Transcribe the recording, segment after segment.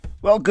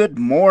Well, good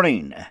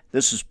morning.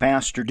 This is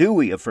Pastor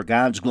Dewey of For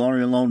God's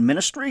Glory Alone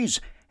Ministries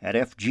at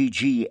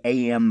FGGAM.org,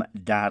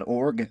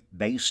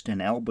 based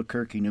in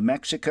Albuquerque, New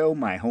Mexico.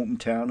 My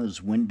hometown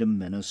is Windham,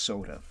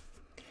 Minnesota.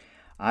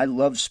 I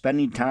love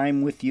spending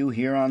time with you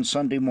here on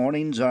Sunday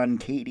mornings on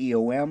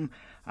KDOM.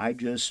 I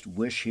just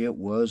wish it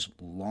was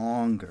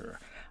longer.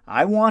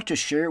 I want to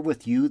share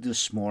with you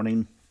this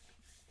morning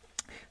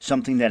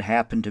something that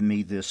happened to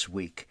me this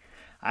week.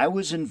 I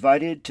was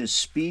invited to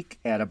speak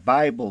at a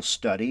Bible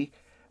study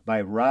by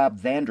Rob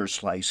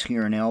Vanderslice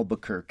here in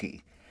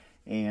Albuquerque.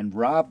 And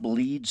Rob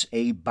leads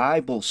a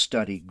Bible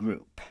study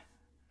group.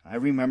 I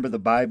remember the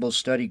Bible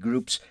study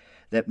groups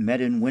that met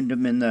in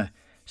Windham in the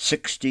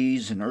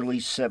 60s and early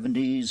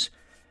 70s,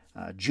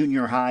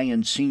 junior high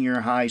and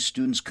senior high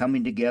students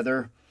coming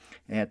together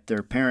at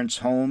their parents'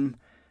 home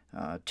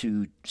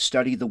to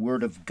study the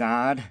Word of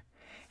God.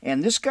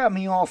 And this got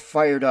me all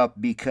fired up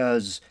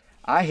because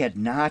I had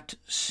not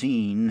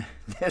seen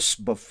this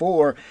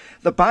before.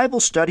 The Bible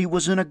study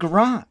was in a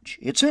garage.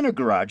 It's in a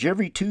garage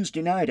every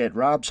Tuesday night at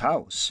Rob's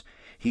house.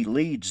 He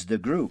leads the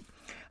group.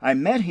 I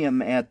met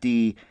him at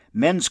the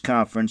men's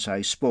conference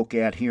I spoke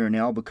at here in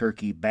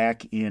Albuquerque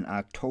back in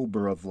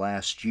October of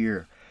last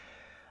year.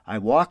 I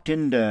walked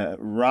into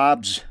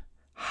Rob's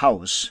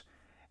house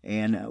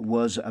and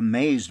was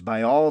amazed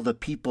by all the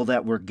people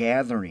that were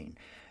gathering.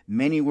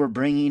 Many were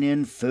bringing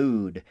in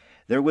food.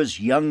 There was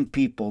young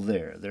people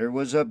there. There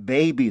was a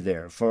baby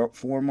there,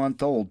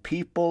 4-month-old.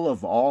 People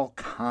of all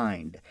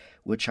kind,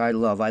 which I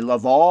love. I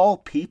love all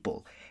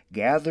people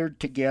gathered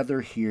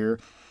together here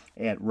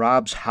at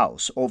Rob's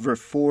house. Over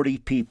 40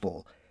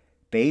 people.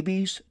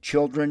 Babies,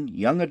 children,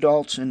 young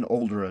adults, and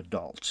older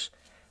adults.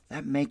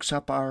 That makes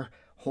up our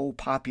whole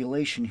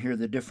population here,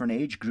 the different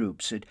age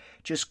groups. It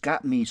just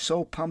got me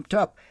so pumped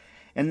up.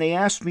 And they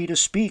asked me to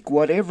speak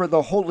whatever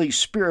the Holy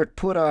Spirit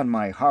put on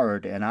my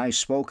heart, and I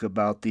spoke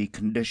about the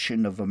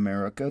condition of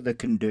America, the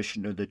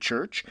condition of the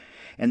church,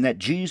 and that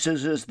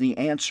Jesus is the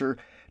answer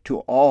to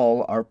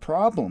all our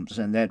problems,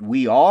 and that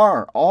we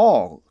are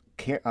all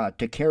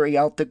to carry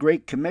out the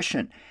Great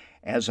Commission.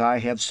 As I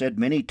have said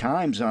many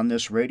times on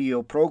this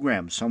radio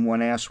program,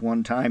 someone asked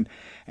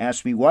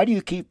me, why do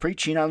you keep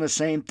preaching on the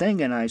same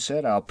thing? And I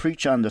said, I'll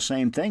preach on the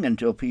same thing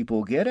until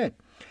people get it.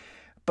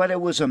 But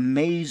it was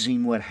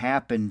amazing what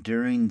happened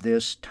during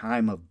this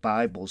time of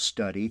Bible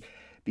study,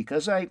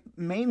 because I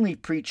mainly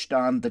preached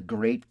on the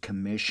Great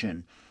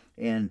Commission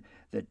and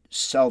that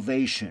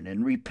salvation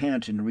and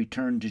repent and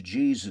return to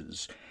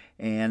Jesus.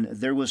 And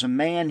there was a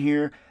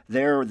man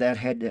there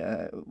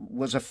that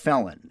was a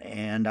felon,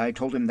 and I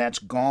told him that's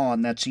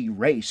gone, that's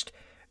erased.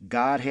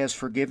 God has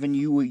forgiven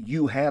you.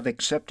 You have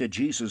accepted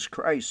Jesus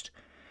Christ.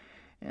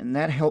 And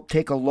that helped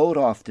take a load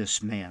off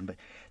this man. But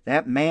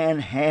that man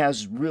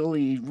has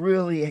really,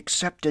 really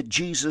accepted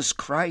Jesus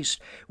Christ.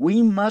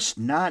 We must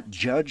not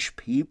judge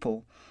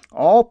people.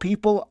 All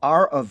people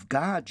are of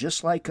God,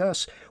 just like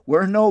us.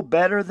 We're no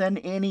better than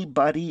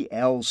anybody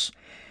else.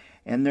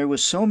 And there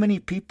was so many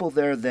people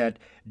there that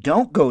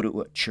don't go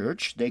to a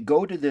church. They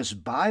go to this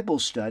Bible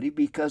study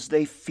because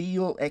they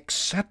feel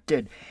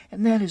accepted.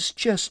 And that is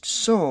just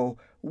so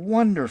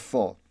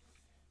wonderful.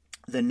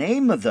 The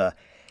name of the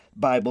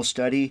Bible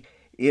study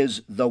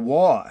is The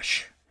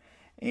Wash.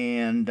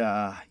 And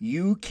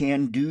you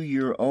can do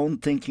your own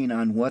thinking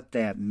on what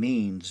that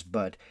means,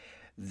 but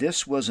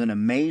this was an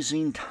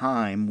amazing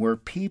time where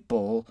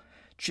people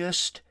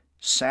just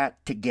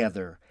sat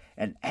together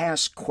and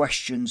asked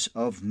questions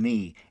of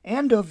me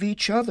and of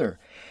each other,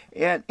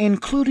 and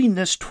including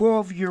this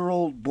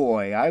 12-year-old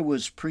boy. I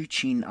was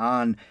preaching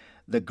on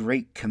the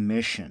Great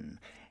Commission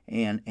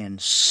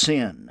and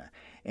sin,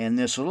 and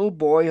this little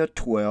boy of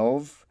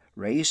 12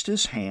 raised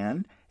his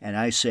hand, and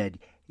I said,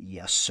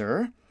 "Yes,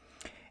 sir."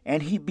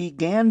 And he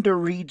began to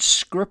read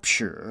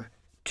Scripture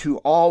to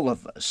all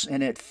of us,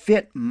 and it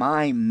fit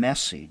my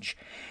message.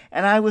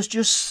 And I was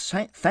just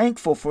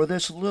thankful for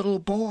this little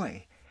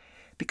boy,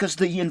 because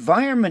the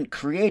environment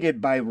created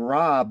by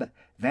Rob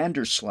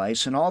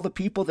Vanderslice and all the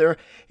people there,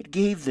 it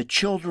gave the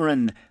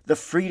children the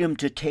freedom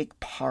to take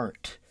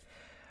part.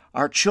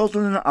 Our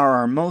children are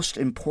our most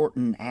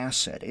important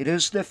asset. It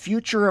is the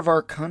future of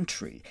our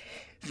country.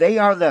 They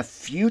are the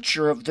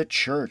future of the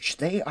church.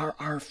 They are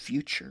our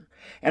future.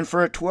 And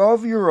for a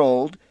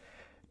 12-year-old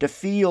to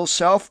feel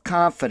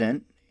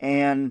self-confident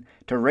and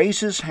to raise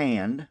his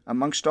hand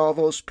amongst all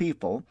those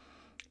people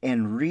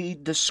and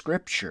read the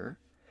Scripture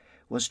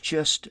was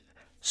just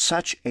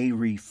such a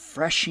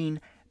refreshing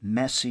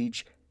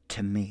message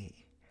to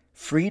me.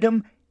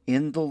 Freedom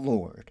in the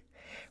Lord.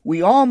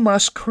 We all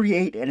must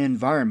create an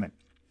environment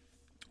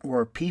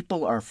where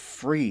people are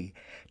free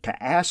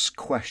to ask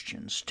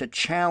questions, to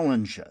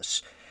challenge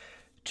us,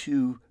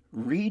 to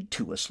read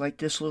to us like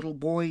this little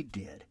boy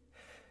did.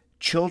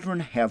 Children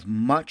have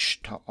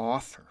much to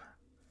offer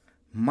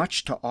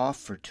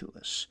to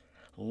us.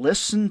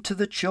 Listen to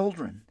the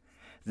children.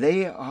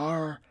 They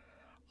are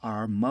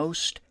our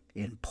most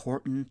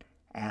important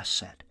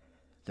asset.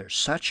 They're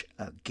such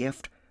a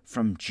gift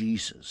from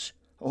Jesus.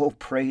 Oh,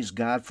 praise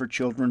God for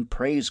children.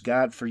 Praise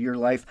God for your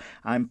life.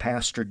 I'm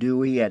Pastor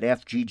Dewey at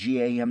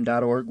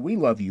fggam.org. We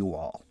love you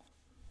all.